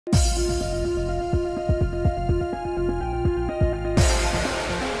Hey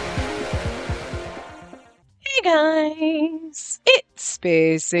guys, it's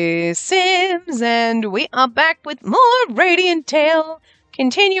Spacey Sims, and we are back with more Radiant Tale,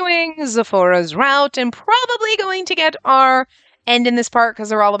 continuing Zephora's route, and probably going to get our end in this part, because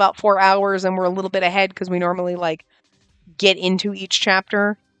they're all about 4 hours, and we're a little bit ahead, because we normally, get into each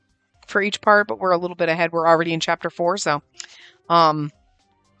chapter for each part, but we're a little bit ahead. We're already in chapter 4, so,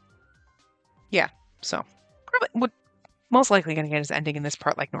 yeah, so, probably would most likely going to get his ending in this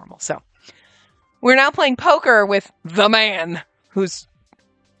part like normal, so. We're now playing poker with the man we're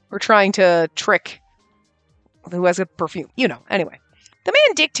trying to trick, who has a perfume. You know, anyway. The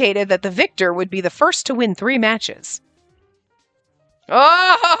man dictated that the victor would be the first to win 3 matches.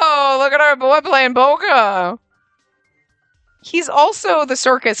 Oh, look at our boy playing poker. He's also the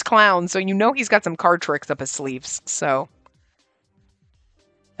circus clown, so you know he's got some card tricks up his sleeves, so.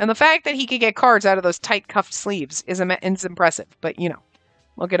 And the fact that he could get cards out of those tight cuffed sleeves is impressive, but you know,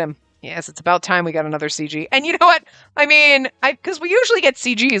 look at him. Yes, it's about time we got another CG. And you know what? I mean, because we usually get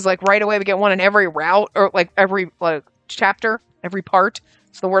CGs, right away. We get one in every route, or, every chapter, every part.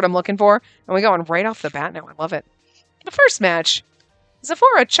 That's the word I'm looking for. And we got one right off the bat now. I love it. The first match,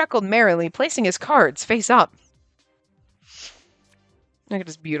 Zephora chuckled merrily, placing his cards face up. Look at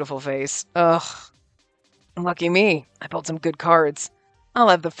his beautiful face. Ugh. Lucky me. I pulled some good cards. I'll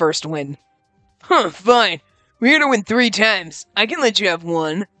have the first win. Huh, fine. We're here to win 3 times. I can let you have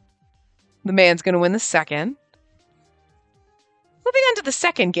 1. The man's going to win the second. Moving on to the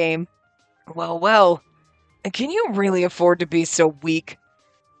second game. Well, can you really afford to be so weak?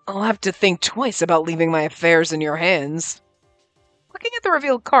 I'll have to think twice about leaving my affairs in your hands. Looking at the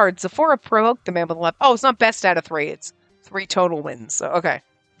revealed cards, Zephora provoked the man with the left. Oh, it's not best out of 3. It's 3 total wins. So, okay.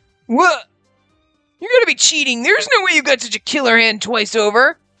 What? You're going to be cheating. There's no way you got such a killer hand twice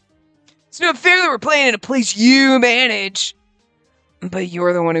over. It's not fair that we're playing in a place you manage. But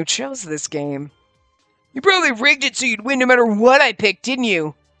you're the one who chose this game. You probably rigged it so you'd win no matter what I picked, didn't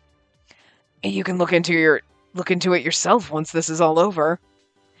you? And you can look into it yourself once this is all over.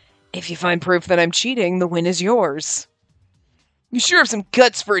 If you find proof that I'm cheating, the win is yours. You sure have some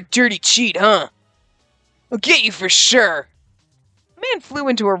guts for a dirty cheat, huh? I'll get you for sure. The man flew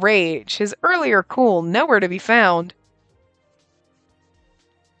into a rage, his earlier cool nowhere to be found.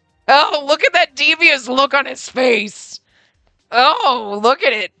 Oh, look at that devious look on his face. Oh, look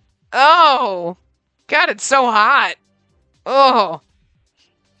at it. Oh. God, it's so hot. Oh.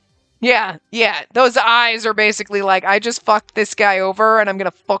 Yeah. Those eyes are basically like, I just fucked this guy over and I'm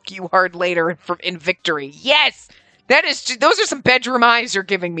gonna fuck you hard later in victory. Yes! Those are some bedroom eyes you're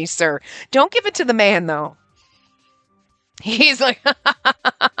giving me, sir. Don't give it to the man, though. He's like,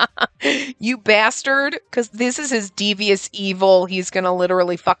 you bastard. Because this is his devious evil. He's gonna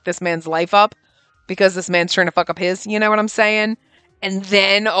literally fuck this man's life up. Because this man's trying to fuck up his, you know what I'm saying? And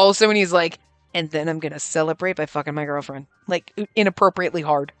then also when he's like, and then I'm gonna celebrate by fucking my girlfriend. Inappropriately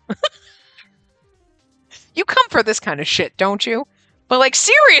hard. You come for this kind of shit, don't you? But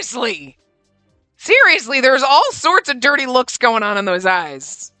seriously! Seriously, there's all sorts of dirty looks going on in those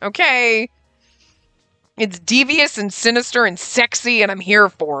eyes. Okay? It's devious and sinister and sexy and I'm here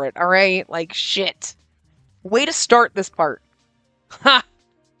for it, alright? Shit. Way to start this part. Ha!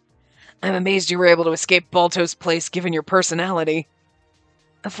 I'm amazed you were able to escape Balto's place given your personality.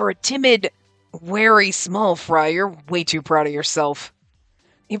 For a timid, wary small fry, you're way too proud of yourself.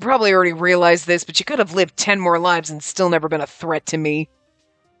 You probably already realized this, but you could have lived 10 more lives and still never been a threat to me.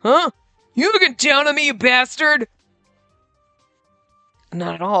 Huh? You looking down on me, you bastard?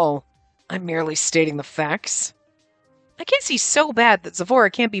 Not at all. I'm merely stating the facts. I guess he's so bad that Zephora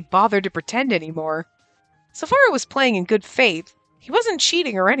can't be bothered to pretend anymore. Zephora was playing in good faith. He wasn't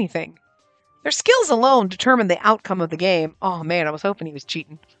cheating or anything. Their skills alone determined the outcome of the game. Oh man, I was hoping he was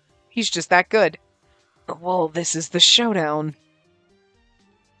cheating. He's just that good. Well, this is the showdown.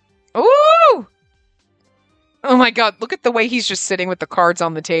 Ooh! Oh my god, look at the way he's just sitting with the cards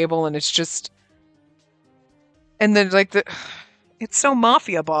on the table and it's just... And then it's so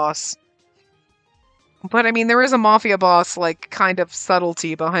Mafia Boss. But I mean, there is a Mafia Boss, kind of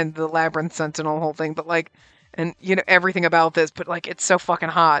subtlety behind the Labyrinth Sentinel whole thing, but and you know, everything about this, but it's so fucking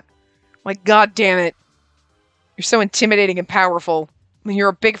hot. God damn it. You're so intimidating and powerful. I mean, you're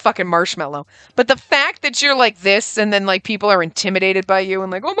a big fucking marshmallow. But the fact that you're like this, and then people are intimidated by you,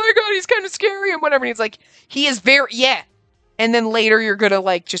 and oh my god, he's kind of scary, and whatever, and he's he is very, yeah. And then later you're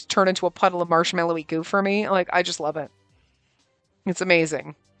gonna just turn into a puddle of marshmallowy goo for me. I just love it. It's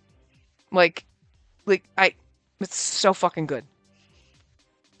amazing. It's so fucking good.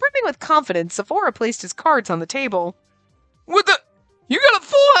 Brimming with confidence, Zephora placed his cards on the table. What the? You got a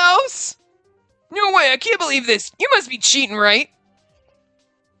full house? No way, I can't believe this. You must be cheating, right?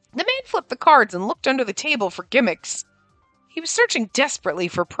 The man flipped the cards and looked under the table for gimmicks. He was searching desperately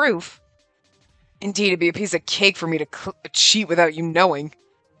for proof. Indeed, it'd be a piece of cake for me to cheat without you knowing.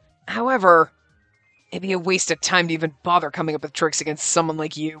 However, it'd be a waste of time to even bother coming up with tricks against someone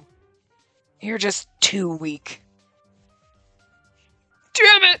like you. You're just too weak.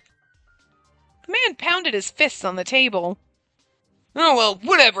 Damn it! The man pounded his fists on the table. Oh well,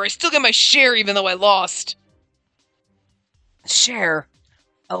 whatever. I still get my share even though I lost. Share?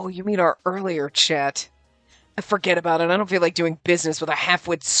 Oh, you mean our earlier chat. Forget about it. I don't feel like doing business with a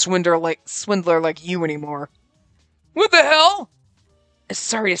half-wit swindler like you anymore. What the hell?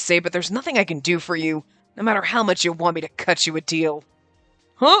 Sorry to say, but there's nothing I can do for you, no matter how much you want me to cut you a deal.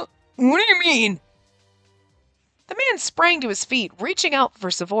 Huh? What do you mean? The man sprang to his feet, reaching out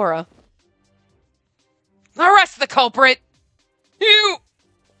for Sephora. Arrest the culprit! You!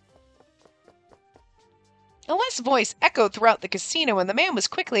 A less voice echoed throughout the casino, and the man was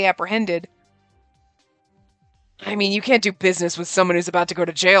quickly apprehended. I mean, you can't do business with someone who's about to go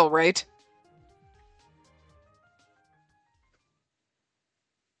to jail, right?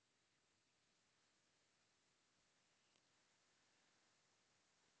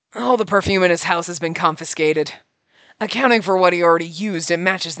 All the perfume in his house has been confiscated. Accounting for what he already used, it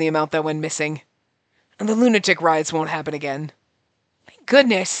matches the amount that went missing. And the lunatic riots won't happen again. Thank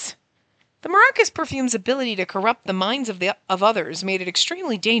goodness. The Maracas perfume's ability to corrupt the minds of others made it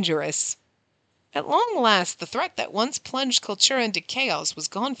extremely dangerous. At long last, the threat that once plunged Cultura into chaos was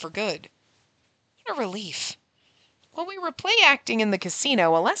gone for good. What a relief. While we were play-acting in the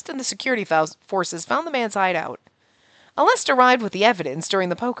casino, Aleste and the security forces found the man's hideout. Aleste arrived with the evidence during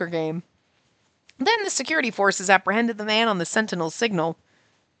the poker game. Then the security forces apprehended the man on the Sentinel's signal.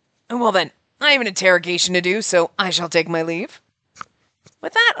 Well then, I have an interrogation to do, so I shall take my leave.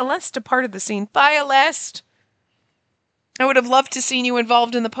 With that, Aleste departed the scene. Bye, Aleste! I would have loved to seen you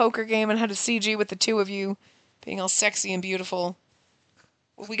involved in the poker game and had a CG with the two of you being all sexy and beautiful.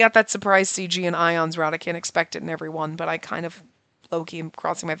 We got that surprise CG in Ion's route. I can't expect it in every one, but I kind of low-key am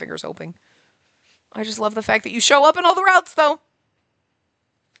crossing my fingers hoping. I just love the fact that you show up in all the routes, though.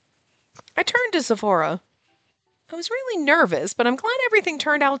 I turned to Sephora. I was really nervous, but I'm glad everything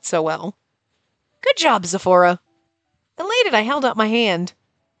turned out so well. Good job, Sephora. Elated, I held up my hand.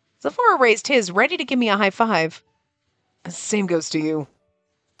 Sephora raised his, ready to give me a high five. Same goes to you.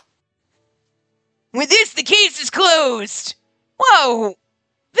 With this, the case is closed! Whoa!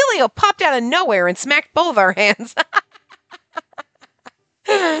 Vilio popped out of nowhere and smacked both our hands.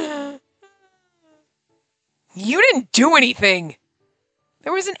 You didn't do anything!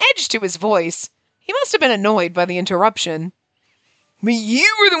 There was an edge to his voice. He must have been annoyed by the interruption. But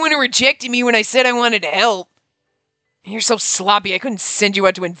you were the one who rejected me when I said I wanted to help. You're so sloppy I couldn't send you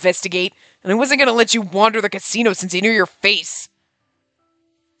out to investigate, and I wasn't going to let you wander the casino since I knew your face.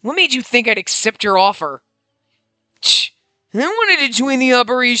 What made you think I'd accept your offer? I wanted to join the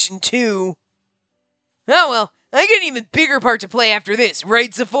operation too. Oh well, I got an even bigger part to play after this,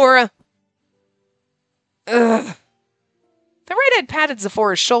 right, Sephora? Ugh. The redhead patted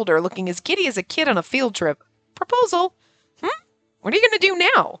Sephora's shoulder, looking as giddy as a kid on a field trip. Proposal? What are you going to do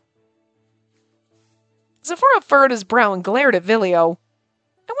now? Sephora furrowed his brow and glared at Vilio.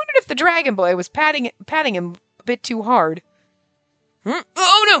 I wondered if the Dragon Boy was patting him a bit too hard.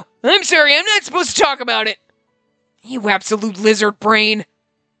 Oh no! I'm sorry, I'm not supposed to talk about it! You absolute lizard brain!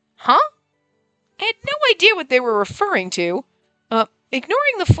 Huh? I had no idea what they were referring to.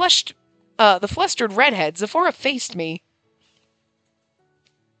 Ignoring the flustered redhead, Sephora faced me.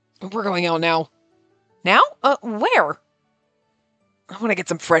 We're going out now. Now? Where? I want to get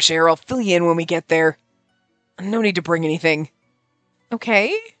some fresh air. I'll fill you in when we get there. No need to bring anything.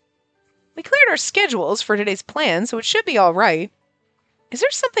 Okay. We cleared our schedules for today's plan, so it should be all right. Is there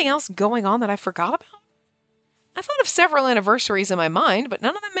something else going on that I forgot about? I thought of several anniversaries in my mind, but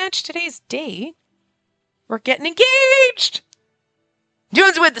none of them matched today's date. We're getting engaged!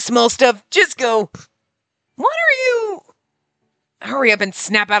 Jones with the small stuff. Just go. What are you... Hurry up and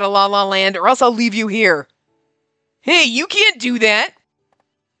snap out of La La Land, or else I'll leave you here. Hey, you can't do that!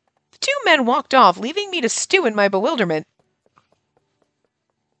 The two men walked off, leaving me to stew in my bewilderment.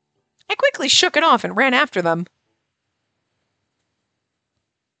 I quickly shook it off and ran after them.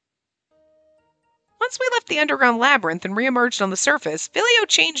 Once we left the underground labyrinth and re-emerged on the surface, Vilio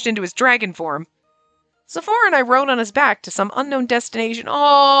changed into his dragon form. Sephora and I rode on his back to some unknown destination.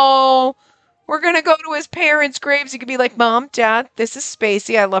 Oh, we're gonna go to his parents' graves. He could be like, Mom, Dad, this is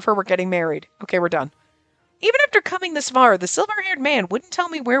Spacey. I love her. We're getting married. Okay, we're done. Even after coming this far, the silver-haired man wouldn't tell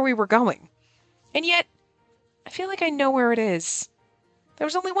me where we were going. And yet, I feel like I know where it is. There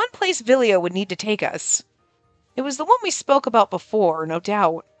was only one place Vilio would need to take us. It was the one we spoke about before, no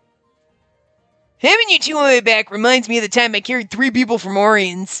doubt. Having you two on my back reminds me of the time I carried 3 people from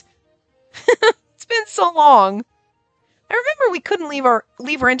Orions. It's been so long. I remember we couldn't leave or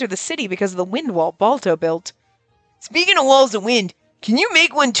enter the city because of the wind wall Balto built. Speaking of walls of wind, can you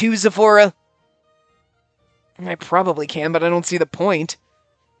make one too, Zephora? I probably can, but I don't see the point.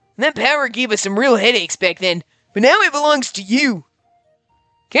 That power gave us some real headaches back then, but now it belongs to you.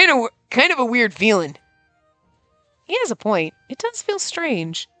 Kind of a weird feeling. He has a point. It does feel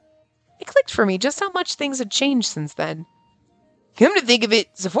strange. It clicked for me just how much things had changed since then. Come to think of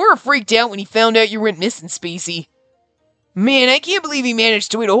it, Zephora freaked out when he found out you went missing, Spacey. Man, I can't believe he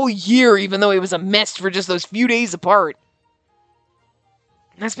managed to wait a whole year even though he was a mess for just those few days apart.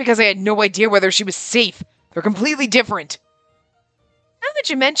 That's because I had no idea whether she was safe. They're completely different. Now that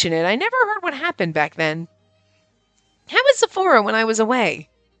you mention it, I never heard what happened back then. How was Zephora when I was away?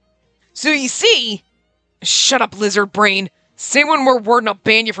 So you see... Shut up, lizard brain. Say one more word and I'll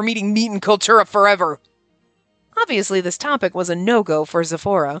ban you from eating meat in Kultura forever. Obviously, this topic was a no-go for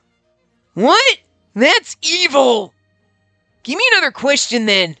Zephora. What? That's evil! Give me another question,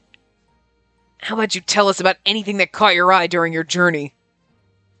 then. How about you tell us about anything that caught your eye during your journey?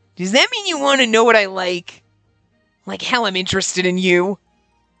 Does that mean you want to know what I like? Like hell I'm interested in you.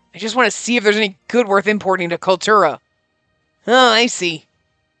 I just want to see if there's any good worth importing to Kultura. Oh, I see.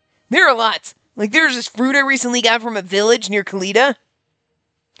 There are lots. Like there's this fruit I recently got from a village near Kalita.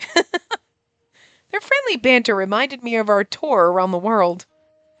 Their friendly banter reminded me of our tour around the world.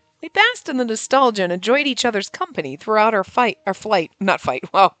 We basked in the nostalgia and enjoyed each other's company throughout our flight. Whenever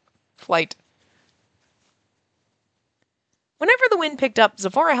the wind picked up,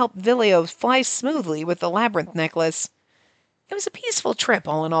 Zephora helped Vilio fly smoothly with the labyrinth necklace. It was a peaceful trip,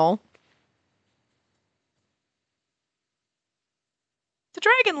 all in all. The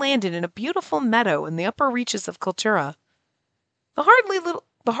dragon landed in a beautiful meadow in the upper reaches of Kultura. The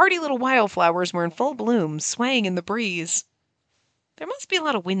hardy little wildflowers were in full bloom, swaying in the breeze. There must be a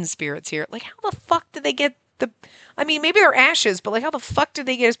lot of wind spirits here. Like, how the fuck did they get I mean, maybe they're ashes, but like, how the fuck did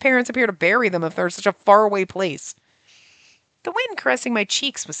they get his parents up here to bury them if they're such a faraway place? The wind caressing my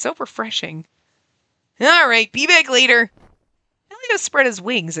cheeks was so refreshing. All right, be back later. Elio spread his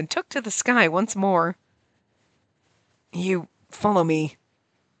wings and took to the sky once more. You follow me.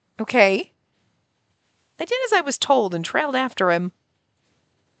 Okay. I did as I was told and trailed after him.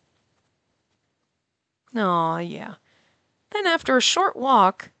 Aw, yeah. Then after a short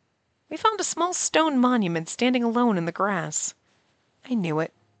walk, we found a small stone monument standing alone in the grass. I knew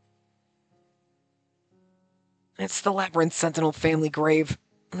it. It's the Labyrinth Sentinel family grave.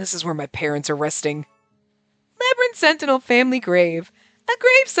 This is where my parents are resting. Labyrinth Sentinel family grave. A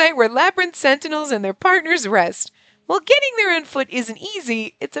grave site where Labyrinth Sentinels and their partners rest. While getting there on foot isn't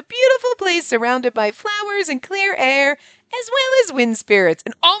easy, it's a beautiful place surrounded by flowers and clear air, as well as wind spirits,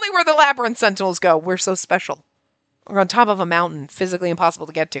 and only where the Labyrinth Sentinels go. We're so special. We're on top of a mountain, physically impossible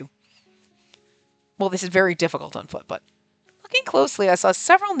to get to. Well, this is very difficult on foot, but looking closely, I saw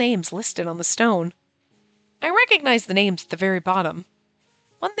several names listed on the stone. I recognized the names at the very bottom.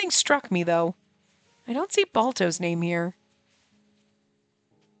 One thing struck me, though. I don't see Balto's name here.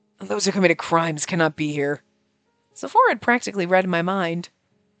 Those who committed crimes cannot be here. Zephora had practically read my mind.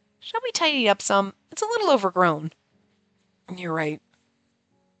 Shall we tidy it up some? It's a little overgrown. You're right.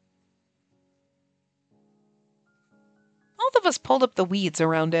 Both of us pulled up the weeds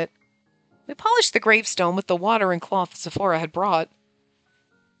around it. We polished the gravestone with the water and cloth Zephora had brought.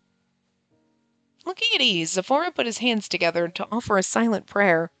 Looking at ease, Zephora put his hands together to offer a silent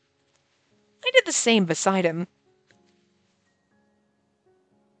prayer. I did the same beside him.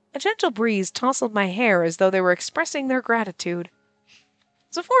 A gentle breeze tousled my hair as though they were expressing their gratitude.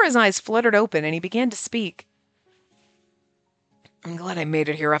 Zephora's eyes fluttered open and he began to speak. I'm glad I made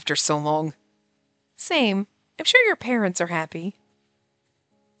it here after so long. Same. I'm sure your parents are happy.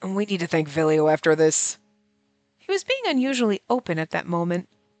 We need to thank Vilio after this. He was being unusually open at that moment.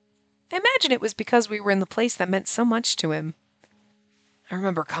 I imagine it was because we were in the place that meant so much to him. I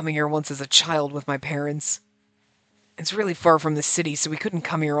remember coming here once as a child with my parents. It's really far from the city, so we couldn't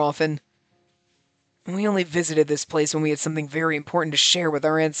come here often. We only visited this place when we had something very important to share with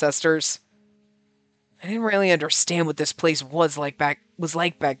our ancestors. I didn't really understand what this place was like back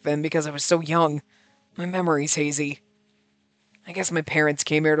then because I was so young. My memory's hazy. I guess my parents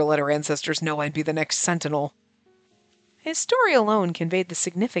came here to let our ancestors know I'd be the next Sentinel. His story alone conveyed the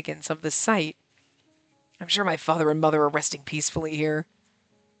significance of this site. I'm sure my father and mother are resting peacefully here.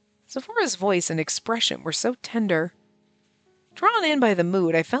 Zephora's voice and expression were so tender. Drawn in by the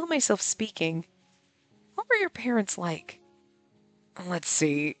mood, I found myself speaking. What were your parents like? Let's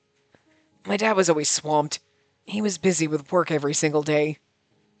see. My dad was always swamped. He was busy with work every single day.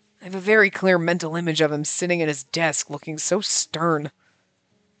 I have a very clear mental image of him sitting at his desk looking so stern.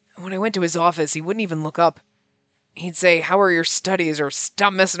 When I went to his office, he wouldn't even look up. He'd say, "How are your studies?" or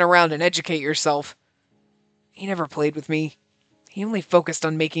 "Stop messing around and educate yourself." He never played with me. He only focused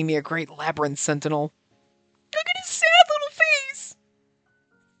on making me a great labyrinth sentinel. Look at his sad little face.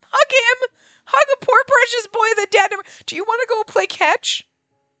 Hug him! Hug a poor precious boy that dad never... Do you want to go play catch?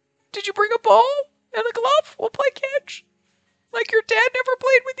 Did you bring a ball and a glove? We'll play catch. Like your dad never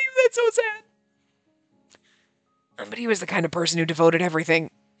played with you? That's so sad. But he was the kind of person who devoted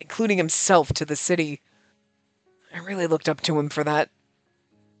everything, including himself, to the city. I really looked up to him for that.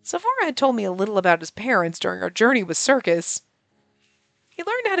 Sephora had told me a little about his parents during our journey with Circus. He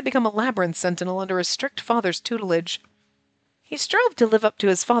learned how to become a labyrinth sentinel under his strict father's tutelage. He strove to live up to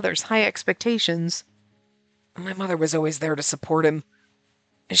his father's high expectations. My mother was always there to support him.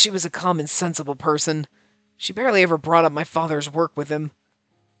 She was a calm and sensible person. She barely ever brought up my father's work with him.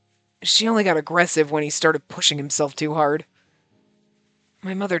 She only got aggressive when he started pushing himself too hard.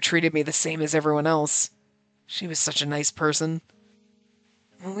 My mother treated me the same as everyone else. She was such a nice person.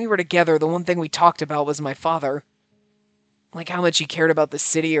 When we were together, the one thing we talked about was my father. Like how much he cared about the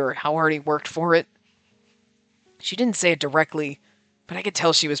city or how hard he worked for it. She didn't say it directly, but I could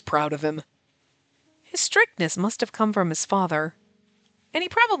tell she was proud of him. His strictness must have come from his father, and he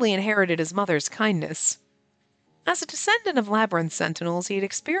probably inherited his mother's kindness. As a descendant of labyrinth sentinels, he had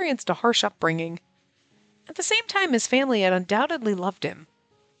experienced a harsh upbringing. At the same time, his family had undoubtedly loved him.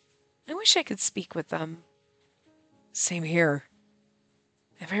 I wish I could speak with them. Same here.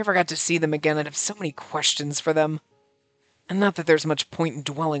 If I ever got to see them again, I'd have so many questions for them. And not that there's much point in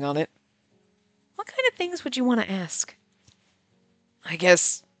dwelling on it. What kind of things would you want to ask? I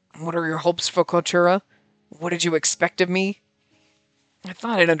guess, what are your hopes for Kotura? What did you expect of me? I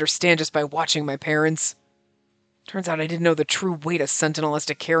thought I'd understand just by watching my parents. Turns out I didn't know the true weight a sentinel has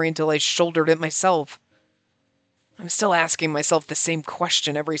to carry until I shouldered it myself. I'm still asking myself the same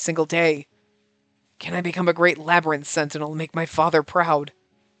question every single day. Can I become a great labyrinth sentinel and make my father proud?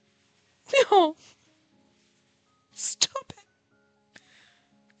 No. Stop it.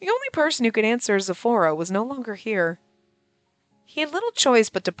 The only person who could answer Zephora was no longer here. He had little choice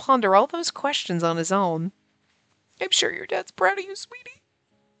but to ponder all those questions on his own. I'm sure your dad's proud of you, sweetie.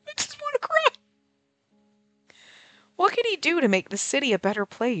 I just want to cry. What could he do to make the city a better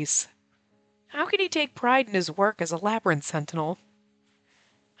place? How could he take pride in his work as a labyrinth sentinel?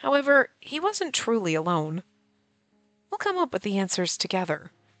 However, he wasn't truly alone. We'll come up with the answers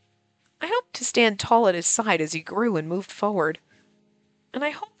together. I hoped to stand tall at his side as he grew and moved forward. And I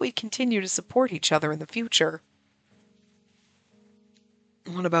hope we'd continue to support each other in the future.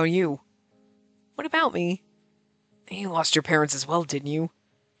 What about you? What about me? You lost your parents as well, didn't you?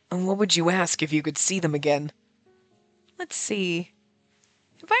 And what would you ask if you could see them again? Let's see.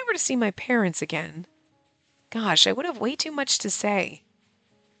 If I were to see my parents again, gosh, I would have way too much to say.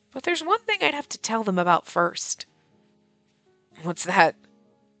 But there's one thing I'd have to tell them about first. What's that?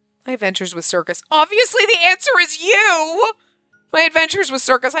 My adventures with Circus. Obviously the answer is you! My adventures with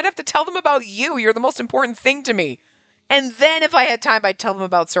Circus. I'd have to tell them about you. You're the most important thing to me. And then if I had time, I'd tell them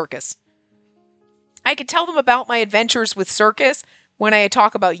about Circus. I could tell them about my adventures with Circus when I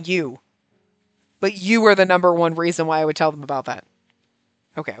talk about you. But you are the number one reason why I would tell them about that.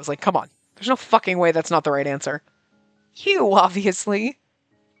 Okay, I was like, come on. There's no fucking way that's not the right answer. You, obviously.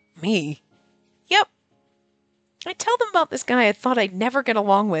 Me? Yep. I tell them about this guy I thought I'd never get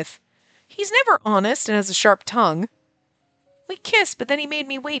along with. He's never honest and has a sharp tongue. We kissed, but then he made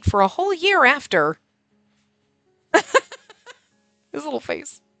me wait for a whole year after. His little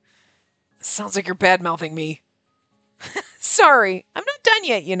face. Sounds like you're bad-mouthing me. Sorry, I'm not done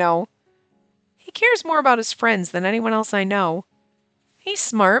yet, you know. He cares more about his friends than anyone else I know. He's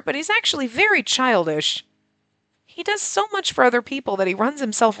smart, but he's actually very childish. He does so much for other people that he runs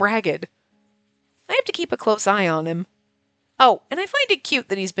himself ragged. I have to keep a close eye on him. Oh, and I find it cute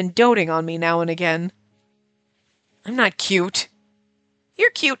that he's been doting on me now and again. I'm not cute.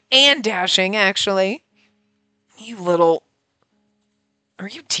 You're cute and dashing, actually. You little... Are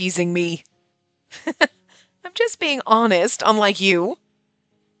you teasing me? I'm just being honest, unlike you.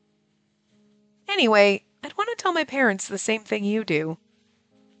 Anyway, I'd want to tell my parents the same thing you do.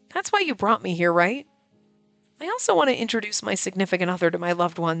 That's why you brought me here, right? I also want to introduce my significant other to my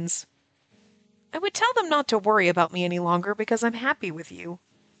loved ones. I would tell them not to worry about me any longer because I'm happy with you.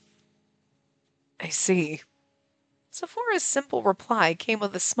 I see. Sephora's simple reply came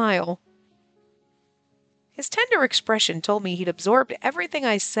with a smile. His tender expression told me he'd absorbed everything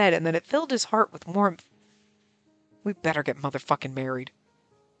I said and that it filled his heart with warmth. We better get motherfucking married.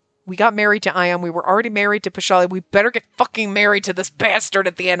 We got married to Ion. We were already married to Pashali. We better get fucking married to this bastard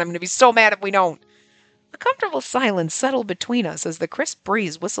at the end. I'm going to be so mad if we don't. A comfortable silence settled between us as the crisp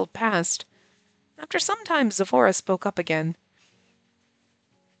breeze whistled past. After some time, Zephora spoke up again.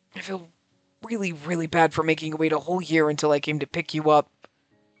 I feel really, really bad for making you wait a whole year until I came to pick you up.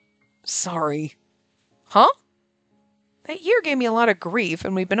 Sorry. Huh? That year gave me a lot of grief,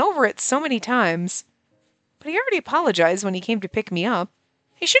 and we've been over it so many times. But he already apologized when he came to pick me up.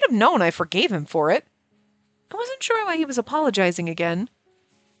 He should have known I forgave him for it. I wasn't sure why he was apologizing again.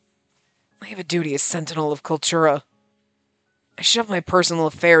 I have a duty as Sentinel of Kultura. I shoved my personal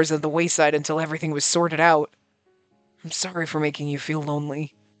affairs at the wayside until everything was sorted out. I'm sorry for making you feel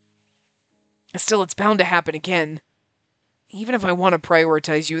lonely. Still, it's bound to happen again. Even if I want to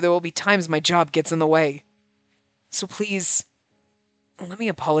prioritize you, there will be times my job gets in the way. So please, let me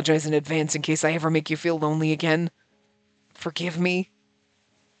apologize in advance in case I ever make you feel lonely again. Forgive me.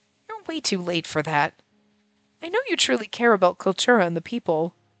 You're way too late for that. I know you truly care about Kultura and the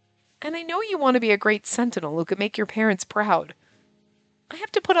people. And I know you want to be a great sentinel who could make your parents proud. I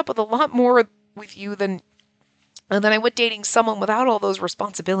have to put up with a lot more with you than I would dating someone without all those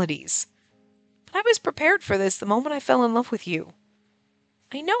responsibilities. But I was prepared for this the moment I fell in love with you.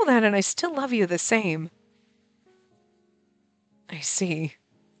 I know that, and I still love you the same. I see.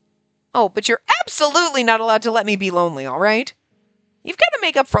 Oh, but you're absolutely not allowed to let me be lonely, all right? You've got to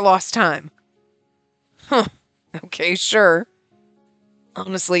make up for lost time. Huh. Okay, sure.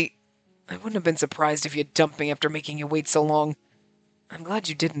 Honestly, I wouldn't have been surprised if you dumped me after making you wait so long. I'm glad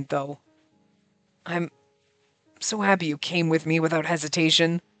you didn't, though. I'm so happy you came with me without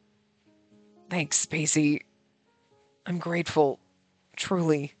hesitation. Thanks, Spacey. I'm grateful.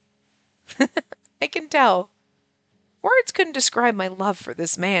 Truly. I can tell. Words couldn't describe my love for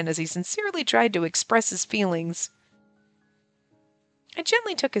this man as he sincerely tried to express his feelings. I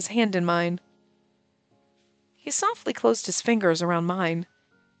gently took his hand in mine. He softly closed his fingers around mine.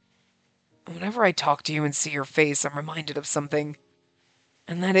 Whenever I talk to you and see your face, I'm reminded of something.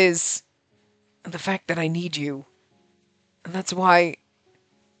 And that is the fact that I need you. And that's why,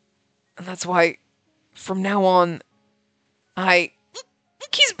 from now on,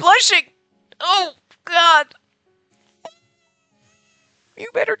 He's blushing! Oh, God! You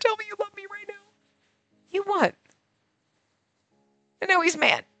better tell me you love me right now. You what? And now he's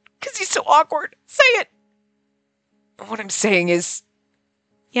mad, because he's so awkward. Say it! What I'm saying is...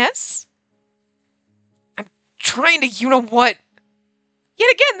 Yes? I'm trying to you-know-what.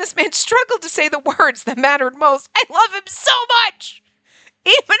 Yet again, this man struggled to say the words that mattered most. I love him so much!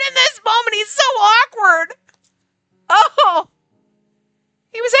 Even in this moment, he's so awkward! Oh!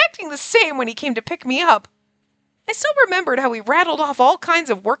 He was acting the same when he came to pick me up. I still remembered how he rattled off all kinds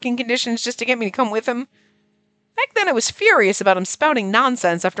of working conditions just to get me to come with him. Back then I was furious about him spouting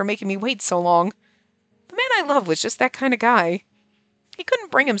nonsense after making me wait so long. The man I loved was just that kind of guy. He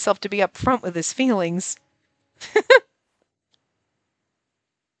couldn't bring himself to be upfront with his feelings.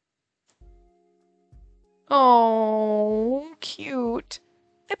 Oh, cute.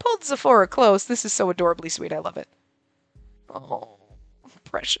 I pulled Zephora close. This is so adorably sweet. I love it. Oh,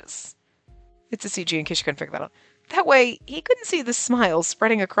 precious. It's a CG in case you couldn't figure that out. That way, he couldn't see the smile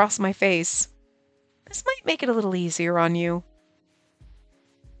spreading across my face. This might make it a little easier on you.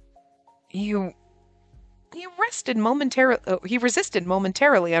 He resisted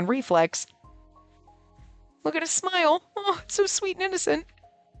momentarily on reflex. Look at his smile. Oh, it's so sweet and innocent.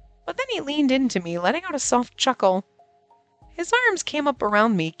 But then he leaned into me, letting out a soft chuckle. His arms came up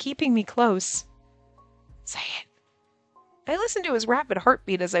around me, keeping me close. Say it. I listened to his rapid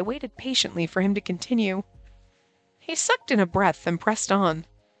heartbeat as I waited patiently for him to continue. He sucked in a breath and pressed on.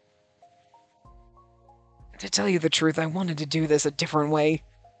 To tell you the truth, I wanted to do this a different way.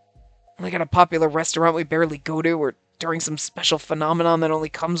 Like at a popular restaurant we barely go to, or during some special phenomenon that only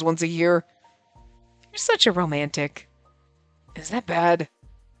comes once a year. You're such a romantic. Is that bad?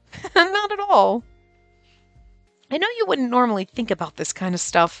 Not at all. I know you wouldn't normally think about this kind of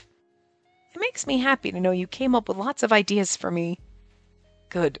stuff. It makes me happy to know you came up with lots of ideas for me.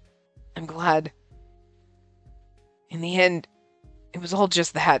 Good. I'm glad. In the end, it was all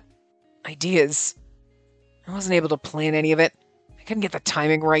just that. Ideas. I wasn't able to plan any of it. I couldn't get the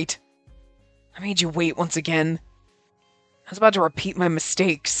timing right. I made you wait once again. I was about to repeat my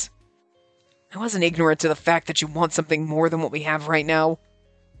mistakes. I wasn't ignorant to the fact that you want something more than what we have right now.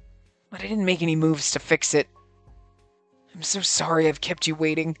 But I didn't make any moves to fix it. I'm so sorry I've kept you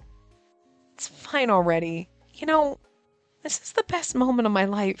waiting. It's fine already. You know, this is the best moment of my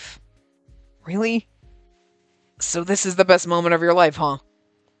life. Really? So this is the best moment of your life, huh?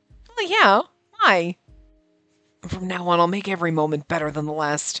 Well, yeah. Why? From now on, I'll make every moment better than the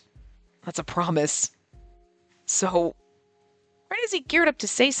last. That's a promise. So, right as he geared up to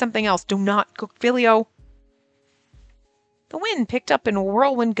say something else, do not, Cookvilio. The wind picked up in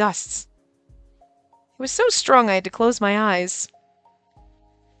whirlwind gusts. It was so strong I had to close my eyes.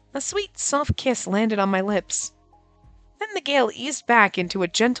 A sweet, soft kiss landed on my lips. Then the gale eased back into a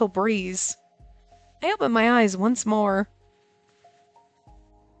gentle breeze. I opened my eyes once more.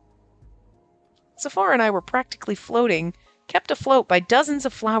 Sephora and I were practically floating, kept afloat by dozens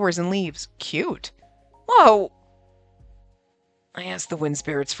of flowers and leaves. Cute. Whoa! I asked the wind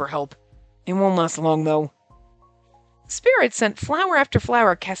spirits for help. It won't last long, though. The spirits sent flower after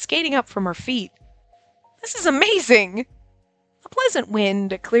flower cascading up from our feet. This is amazing! A pleasant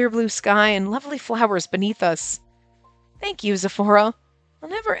wind, a clear blue sky, and lovely flowers beneath us. Thank you, Sephora. I'll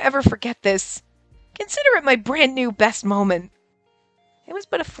never ever forget this. Consider it my brand new best moment. It was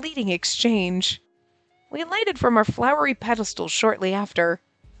but a fleeting exchange. We alighted from our flowery pedestal shortly after.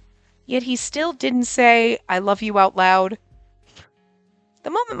 Yet he still didn't say, I love you out loud. The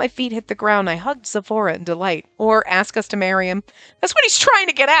moment my feet hit the ground, I hugged Sephora in delight, or asked us to marry him. That's what he's trying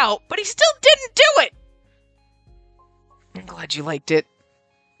to get out, but he still didn't do it! I'm glad you liked it.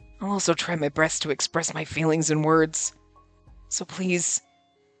 I'll also try my best to express my feelings in words. So please,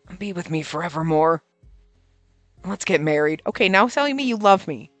 be with me forevermore. Let's get married. Okay, now telling me you love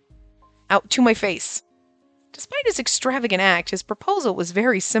me. Out to my face. Despite his extravagant act, his proposal was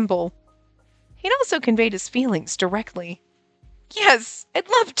very simple. He'd also conveyed his feelings directly. Yes, I'd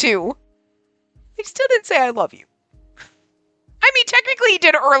love to. He still didn't say I love you. I mean, technically he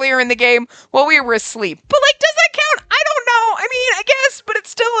did it earlier in the game while we were asleep. But, like, does that count? I don't know. I mean, I guess, but it's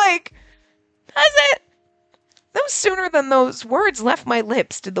still like, does it? No sooner than those words left my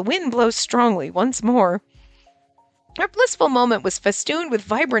lips did the wind blow strongly once more. Our blissful moment was festooned with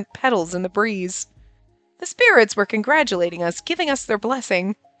vibrant petals in the breeze. The spirits were congratulating us, giving us their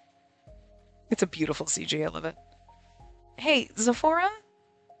blessing. It's a beautiful CG, I love it. Hey, Sephora?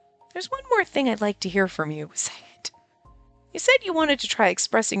 There's one more thing I'd like to hear from you. Say it. You said you wanted to try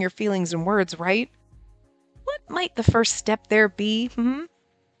expressing your feelings in words, right? What might the first step there be,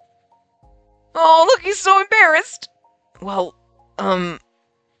 Oh, look, he's so embarrassed! Well,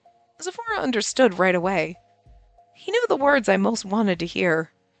 Sephora understood right away. He knew the words I most wanted to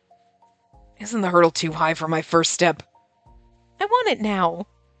hear. Isn't the hurdle too high for my first step? I want it now.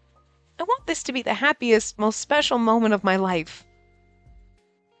 I want this to be the happiest, most special moment of my life.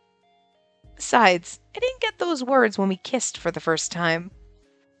 Besides, I didn't get those words when we kissed for the first time.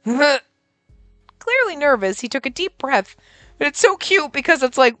 Clearly nervous, he took a deep breath. But it's so cute because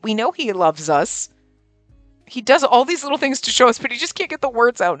it's like, we know he loves us. He does all these little things to show us, but he just can't get the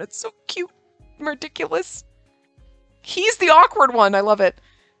words out. It's so cute and ridiculous. He's the awkward one. I love it.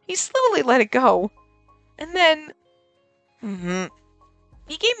 He slowly let it go. And then...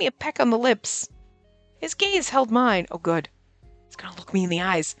 he gave me a peck on the lips. His gaze held mine. Oh, good. He's gonna look me in the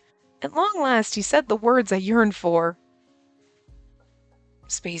eyes. At long last, he said the words I yearned for.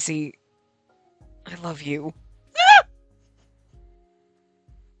 Spacey, I love you. Ah!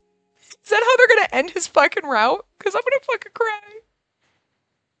 Is that how they're gonna end his fucking route? Because I'm gonna fucking cry.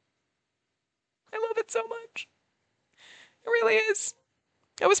 I love it so much. It really is.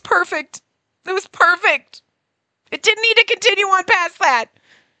 It was perfect. It was perfect. It didn't need to continue on past that.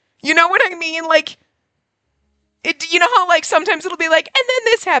 You know what I mean? Like, you know how, like, sometimes it'll be like, and then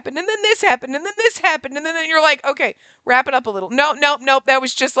this happened, and then this happened, and then this happened, and then you're like, okay, wrap it up a little. Nope. That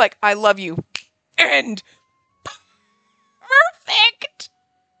was just like, I love you. And perfect.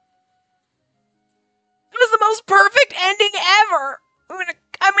 It was the most perfect ending ever.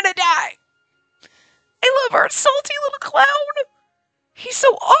 I'm gonna die. I love our salty little clown. He's so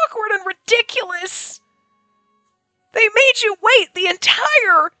awkward and ridiculous. They made you wait the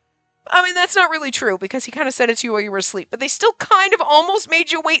entire... I mean, that's not really true, because he kind of said it to you while you were asleep, but they still kind of almost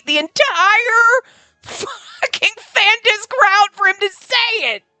made you wait the entire fucking Fanfare crowd for him to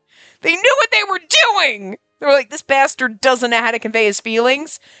say it. They knew what they were doing. They were like, this bastard doesn't know how to convey his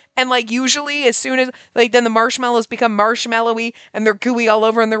feelings. And, like, usually, as soon as, like, then the marshmallows become marshmallowy, and they're gooey all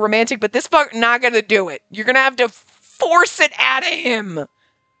over, and they're romantic, but this fucker not gonna do it. You're gonna have to force it out of him.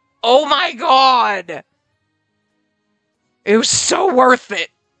 Oh my god. It was so worth it.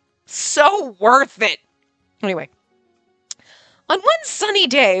 So worth it. Anyway. On one sunny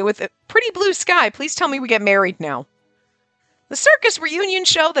day with a pretty blue sky, please tell me we get married now. The circus reunion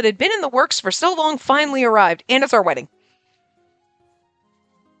show that had been in the works for so long finally arrived, and it's our wedding.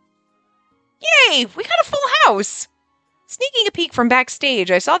 Yay! We got a full house! Sneaking a peek from backstage,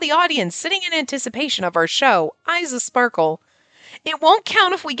 I saw the audience sitting in anticipation of our show, eyes a-sparkle. It won't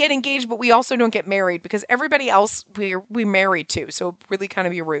count if we get engaged, but we also don't get married because everybody else we married to, so it'd really kind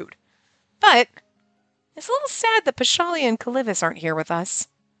of be rude. But it's a little sad that Pashalia and Calivis aren't here with us.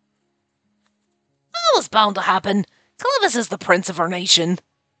 That was bound to happen. Clovis is the prince of our nation.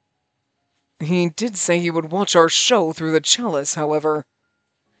 He did say he would watch our show through the chalice, however.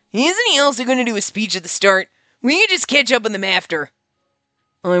 Isn't he also going to do a speech at the start? We can just catch up with him after.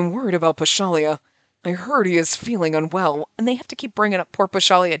 I'm worried about Pashalia. I heard he is feeling unwell, and they have to keep bringing up poor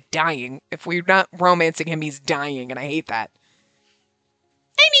Pashalia dying. If we're not romancing him, he's dying, and I hate that.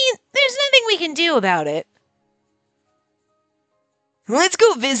 I mean, there's nothing we can do about it. Let's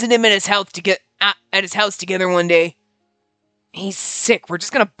go visit him at his house together one day. He's sick. We're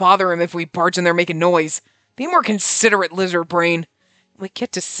just gonna bother him if we barge in there making noise. Be more considerate, lizard brain. We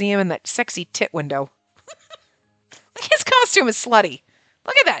get to see him in that sexy tit window. His costume is slutty.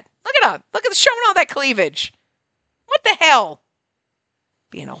 Look at that. Look at him. Look at showing all that cleavage. What the hell?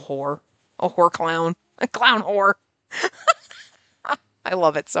 Being a whore. A whore clown. A clown whore. I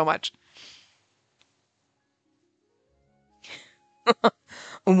love it so much.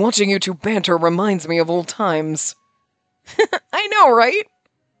 Watching you two banter reminds me of old times. I know, right?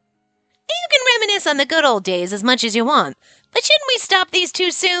 You can reminisce on the good old days as much as you want, but shouldn't we stop these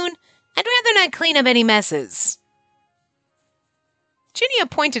too soon? I'd rather not clean up any messes. Ginia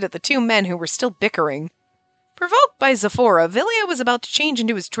pointed at the two men who were still bickering. Provoked by Zephora, Vilio was about to change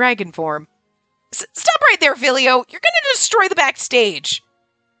into his dragon form. Stop right there, Vilio! You're gonna destroy the backstage!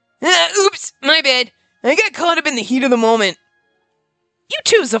 Oops, my bad. I got caught up in the heat of the moment. You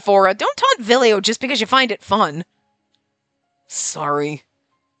too, Zephora. Don't taunt Vilio just because you find it fun. Sorry.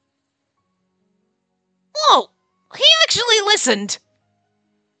 Whoa! He actually listened!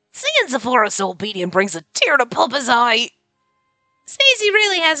 Seeing Zephora so obedient brings a tear to Pulpa's eye. Stacey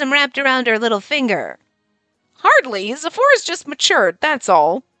really has him wrapped around her little finger. Hardly. Zephora's just matured, that's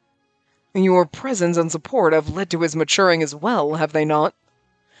all. Your presence and support have led to his maturing as well, have they not?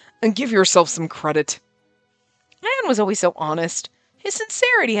 And give yourself some credit. Anne was always so honest. His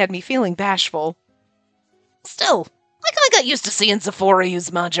sincerity had me feeling bashful. Still, I kinda got used to seeing Zephora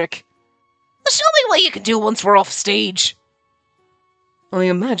use magic. Show me what you can do once we're off stage. I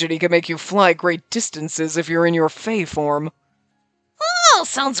imagine he can make you fly great distances if you're in your Fae form. Oh,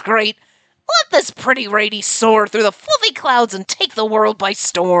 sounds great. Let this pretty lady soar through the fluffy clouds and take the world by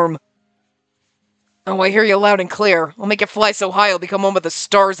storm. Oh, I hear you loud and clear. I'll make you fly so high you'll become one with the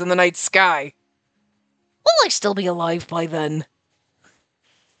stars in the night sky. Will I still be alive by then?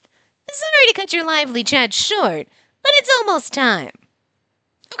 Sorry to cut your lively chat short, but it's almost time.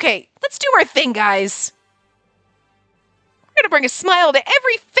 Okay, let's do our thing, guys. We're gonna bring a smile to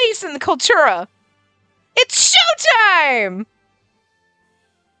every face in the Cultura. It's showtime!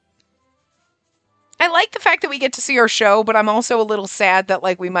 I like the fact that we get to see our show, but I'm also a little sad that,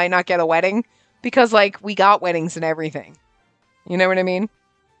 like, we might not get a wedding. Because, like, we got weddings and everything. You know what I mean?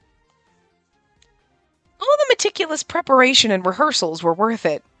 All the meticulous preparation and rehearsals were worth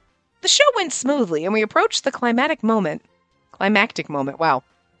it. The show went smoothly, and we approached the climactic moment. Climactic moment, wow.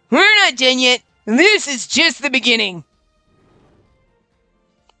 We're not done yet. This is just the beginning.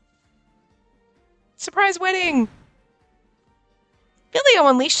 Surprise wedding! Filio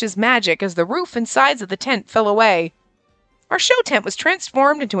unleashed his magic as the roof and sides of the tent fell away. Our show tent was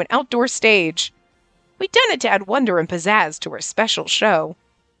transformed into an outdoor stage. We'd done it to add wonder and pizzazz to our special show.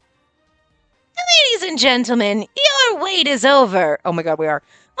 Ladies and gentlemen, your wait is over. Oh my god, we are.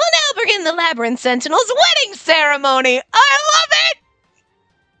 We'll now begin the Labyrinth Sentinel's wedding ceremony. I love it!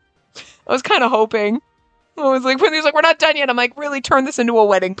 I was kind of hoping. I was like, when he was like, we're not done yet, I'm like, really turn this into a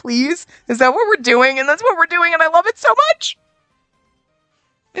wedding, please? Is that what we're doing? And that's what we're doing, and I love it so much!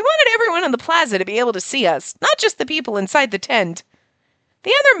 We wanted everyone in the plaza to be able to see us, not just the people inside the tent.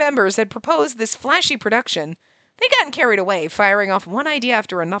 The other members had proposed this flashy production. They'd gotten carried away, firing off one idea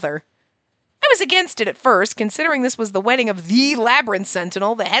after another. I was against it at first, considering this was the wedding of the Labyrinth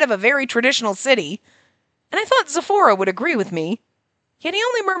Sentinel, the head of a very traditional city, and I thought Zephora would agree with me. Yet he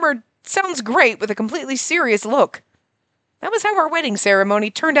only murmured, "Sounds great," with a completely serious look. That was how our wedding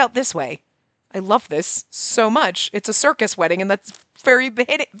ceremony turned out this way. I love this so much. It's a circus wedding, and that's very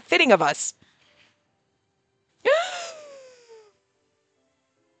fitting of us. He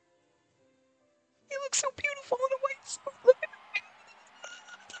looks so beautiful in a white suit. Look at him.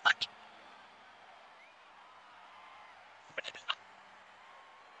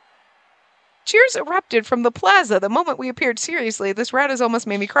 Cheers erupted from the plaza the moment we appeared. Seriously, this route has almost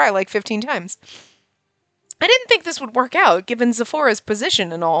made me cry like 15 times. I didn't think this would work out, given Zephora's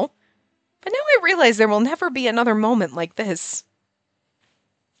position and all. But now I realize there will never be another moment like this.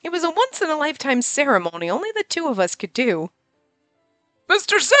 It was a once-in-a-lifetime ceremony only the two of us could do.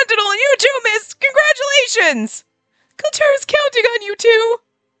 Mr. Sentinel, and you too, miss! Congratulations! Kultura's counting on you two!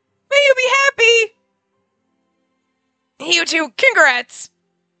 May you be happy! You two, congrats!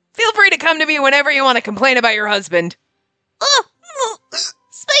 Feel free to come to me whenever you want to complain about your husband. Oh,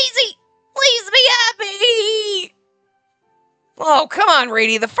 Spacey, please be happy! Oh, come on,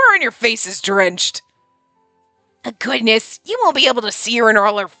 Rady, the fur on your face is drenched. Goodness, you won't be able to see her in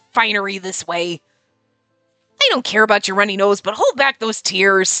all her finery this way. I don't care about your runny nose, but hold back those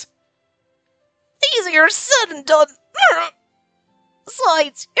tears. Easier said than done.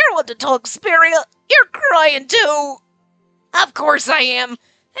 Besides, you're one to talk, Speria. You're crying too. Of course I am.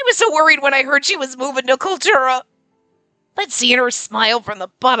 I was so worried when I heard she was moving to Kultura. But seeing her smile from the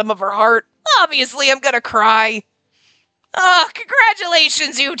bottom of her heart, obviously I'm gonna cry. Ah,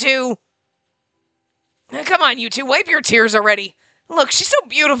 congratulations, you two. Come on, you two, wipe your tears already. Look, she's so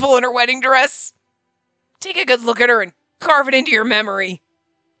beautiful in her wedding dress. Take a good look at her and carve it into your memory.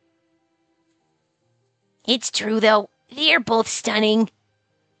 It's true, though. They're both stunning.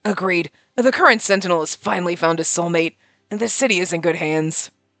 Agreed. The current Sentinel has finally found his soulmate, and the city is in good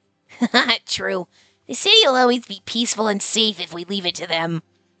hands. True. The city will always be peaceful and safe if we leave it to them.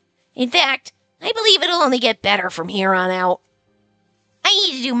 In fact, I believe it'll only get better from here on out. I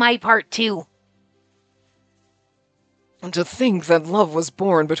need to do my part, too. And to think that love was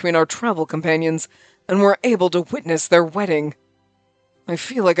born between our travel companions, and we're able to witness their wedding. I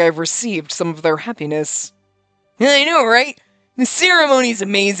feel like I've received some of their happiness. I know, right? The ceremony's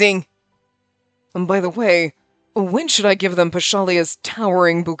amazing. And by the way, when should I give them Pashalia's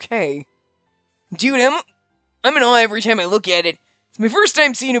towering bouquet? Dude, I'm in awe every time I look at it. It's my first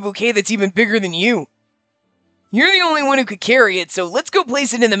time seeing a bouquet that's even bigger than you. You're the only one who could carry it, so let's go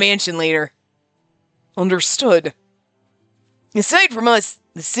place it in the mansion later. Understood. Aside from us,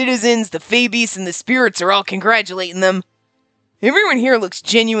 the citizens, the Fabies, and the spirits are all congratulating them. Everyone here looks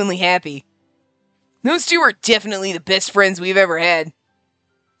genuinely happy. Those two are definitely the best friends we've ever had.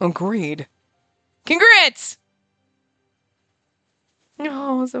 Agreed. Congrats!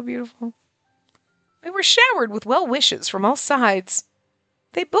 Oh, so beautiful. We were showered with well wishes from all sides.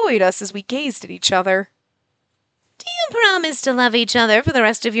 They buoyed us as we gazed at each other. Do you promise to love each other for the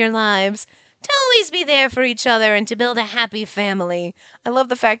rest of your lives? To always be there for each other and to build a happy family? I love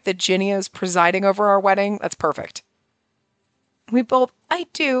the fact that Ginny is presiding over our wedding. That's perfect. We both, I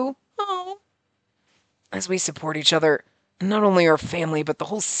do. Oh. As we support each other, not only our family, but the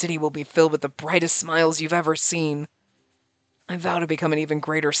whole city will be filled with the brightest smiles you've ever seen. I vow to become an even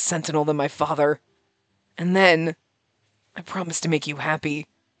greater sentinel than my father. And then, I promise to make you happy.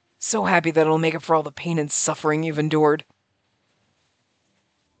 So happy that it'll make up for all the pain and suffering you've endured.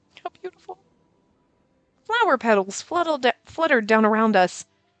 How beautiful. Flower petals fluttered down around us.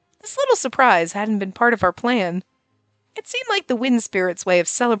 This little surprise hadn't been part of our plan. It seemed like the wind spirit's way of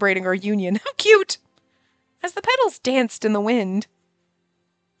celebrating our union. How cute! As the petals danced in the wind.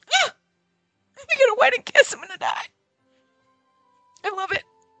 Ah! We get a wedding kiss, I'm gonna die. I love it.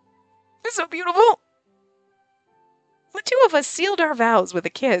 It's so beautiful. The two of us sealed our vows with a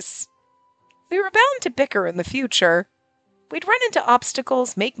kiss. We were bound to bicker in the future. We'd run into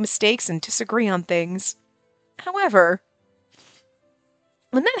obstacles, make mistakes, and disagree on things. However,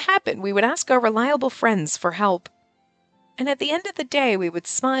 when that happened, we would ask our reliable friends for help. And at the end of the day, we would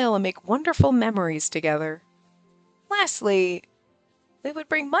smile and make wonderful memories together. Lastly, we would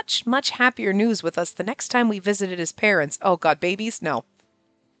bring much, much happier news with us the next time we visited his parents. Oh, God, babies? No.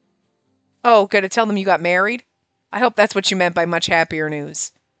 Oh, gonna tell them you got married? I hope that's what you meant by much happier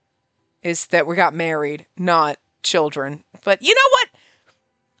news. Is that we got married, not children. But you know what?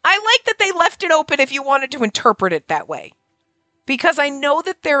 I like that they left it open if you wanted to interpret it that way. Because I know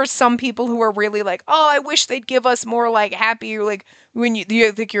that there are some people who are really like, oh, I wish they'd give us more like happy, like when you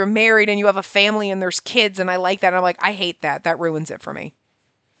think you're married and you have a family and there's kids, and I like that. And I'm like, I hate that. That ruins it for me.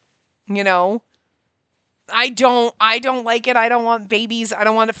 You know? I don't like it. I don't want babies. I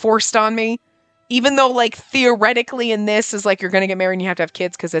don't want it forced on me. Even though, like, theoretically in this is like you're going to get married and you have to have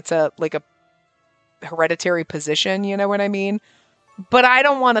kids because it's a hereditary position, you know what I mean? But I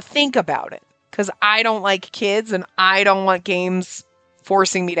don't want to think about it because I don't like kids and I don't want games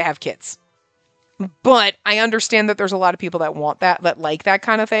forcing me to have kids. But I understand that there's a lot of people that want that like that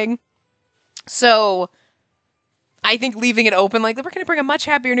kind of thing. So I think leaving it open, like, we're going to bring a much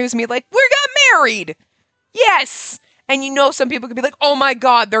happier news to me, like, we got married! Yes! And you know some people could be like, oh my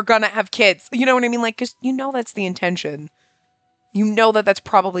God, they're gonna have kids. You know what I mean? Like, because you know that's the intention. You know that that's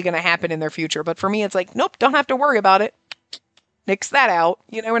probably going to happen in their future. But for me, it's like, nope, don't have to worry about it. Nix that out.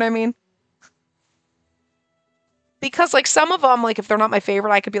 You know what I mean? Because, like, some of them, like, if they're not my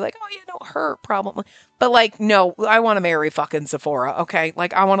favorite, I could be like, oh, yeah, no, her, probably. But, like, no, I want to marry fucking Sephora, okay?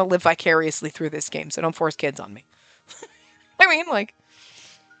 Like, I want to live vicariously through this game, so don't force kids on me. I mean, like,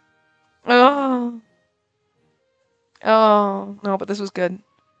 oh, no, but this was good.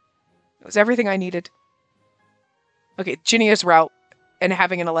 It was everything I needed. Okay, Ginnia's route and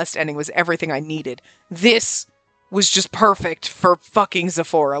having an Aleste ending was everything I needed. This was just perfect for fucking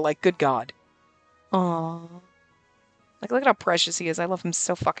Sephora. Like, good God. Aww. Like, look at how precious he is. I love him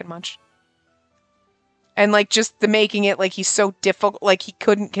so fucking much. And, like, just the making it, like, he's so difficult. Like, he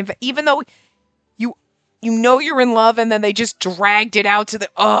couldn't convey. Even though you know you're in love, and then they just dragged it out to the...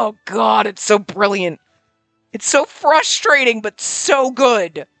 Oh, God, it's so brilliant. It's so frustrating, but so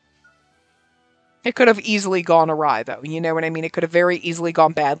good. It could have easily gone awry, though. You know what I mean? It could have very easily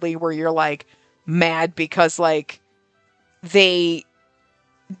gone badly, where you're, like, mad because, like, they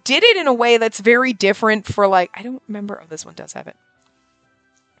did it in a way that's very different for, like... I don't remember... Oh, this one does have it.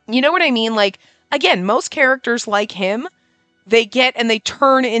 You know what I mean? Like, again, most characters like him, they get and they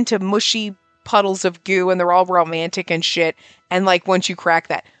turn into mushy puddles of goo, and they're all romantic and shit. And, like, once you crack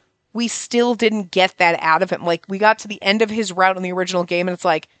that, we still didn't get that out of him. Like, we got to the end of his route in the original game, and it's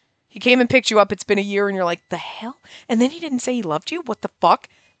like, he came and picked you up, it's been a year, and you're like, the hell? And then he didn't say he loved you? What the fuck?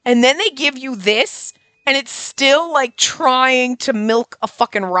 And then they give you this, and it's still, like, trying to milk a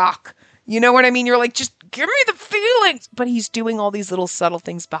fucking rock. You know what I mean? You're like, just give me the feelings. But he's doing all these little subtle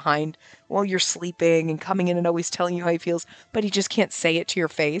things behind while you're sleeping and coming in and always telling you how he feels, but he just can't say it to your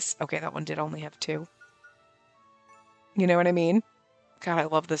face. Okay, that one did only have 2. You know what I mean? God, I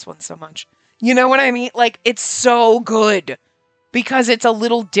love this one so much. You know what I mean? Like, it's so good because it's a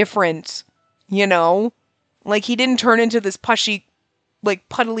little different, you know? Like, he didn't turn into this pushy, like,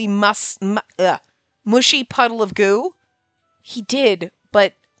 puddly mushy puddle of goo. He did,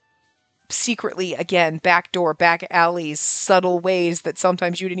 but secretly, again, back door, back alleys, subtle ways that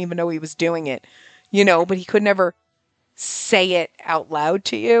sometimes you didn't even know he was doing it, you know, but he could never say it out loud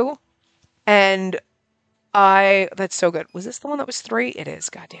to you. And that's so good. Was this the one that was 3? It is.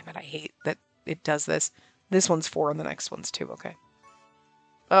 God damn it. I hate that it does this. This one's 4 and the next one's 2. Okay.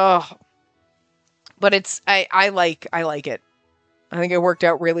 Oh, but I like it. I think it worked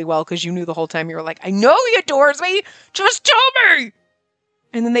out really well because you knew the whole time you were like, I know he adores me. Just tell me.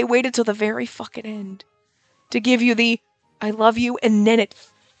 And then they waited till the very fucking end to give you the I love you, and then it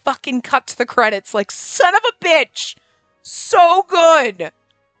fucking cut to the credits like, son of a bitch! So good!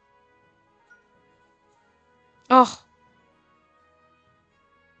 Oh.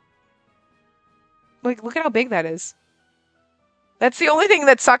 Like, look at how big that is. That's the only thing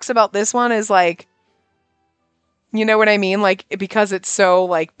that sucks about this one is, like, you know what I mean? Like, because it's so,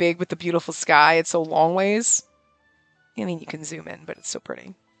 like, big with the beautiful sky, it's so long ways. I mean, you can zoom in, but it's so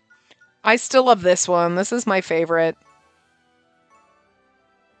pretty. I still love this one. This is my favorite.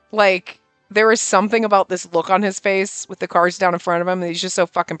 Like, there is something about this look on his face with the cards down in front of him, and he's just so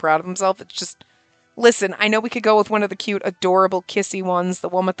fucking proud of himself. It's just... Listen, I know we could go with one of the cute, adorable, kissy ones, the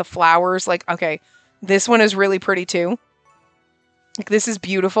one with the flowers. Like, okay, this one is really pretty, too. Like, this is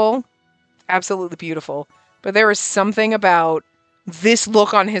beautiful. Absolutely beautiful. But there is something about this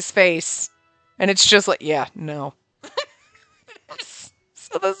look on his face, and it's just like, yeah, no.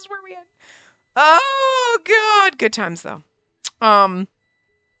 So this is where we end. Oh, God. Good times, though. I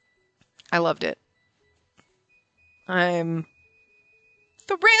loved it. I'm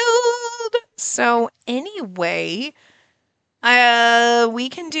thrilled. So anyway, we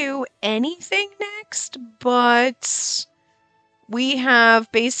can do anything next, but we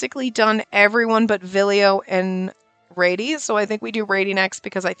have basically done everyone but Vilio and Rady. So I think we do Rady next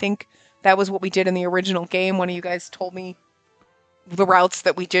because I think that was what we did in the original game. One of you guys told me the routes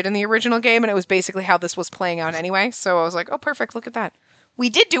that we did in the original game, and it was basically how this was playing out anyway. So I was like, oh, perfect. Look at that. We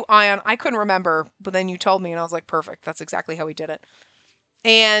did do Ion. I couldn't remember, but then you told me, and I was like, perfect. That's exactly how we did it.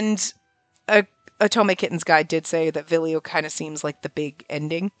 And Otome Kitten's guide did say that Vilio kind of seems like the big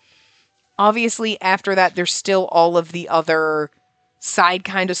ending. Obviously, after that, there's still all of the other side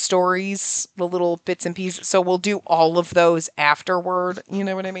kind of stories, the little bits and pieces. So we'll do all of those afterward. You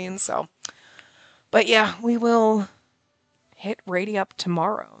know what I mean? So, but yeah, we will hit Rady up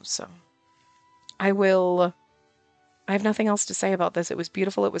tomorrow. So I have nothing else to say about this. It was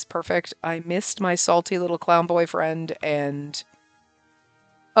beautiful. It was perfect. I missed my salty little clown boyfriend, and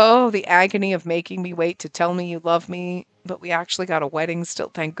oh, the agony of making me wait to tell me you love me. But we actually got a wedding still.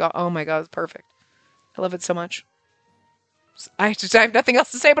 Thank God. Oh my God, it's perfect. I love it so much. I have nothing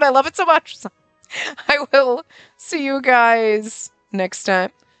else to say, but I love it so much. So I will see you guys next time.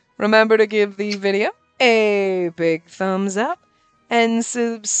 Remember to give the video a big thumbs up and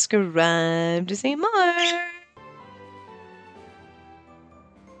subscribe to see more.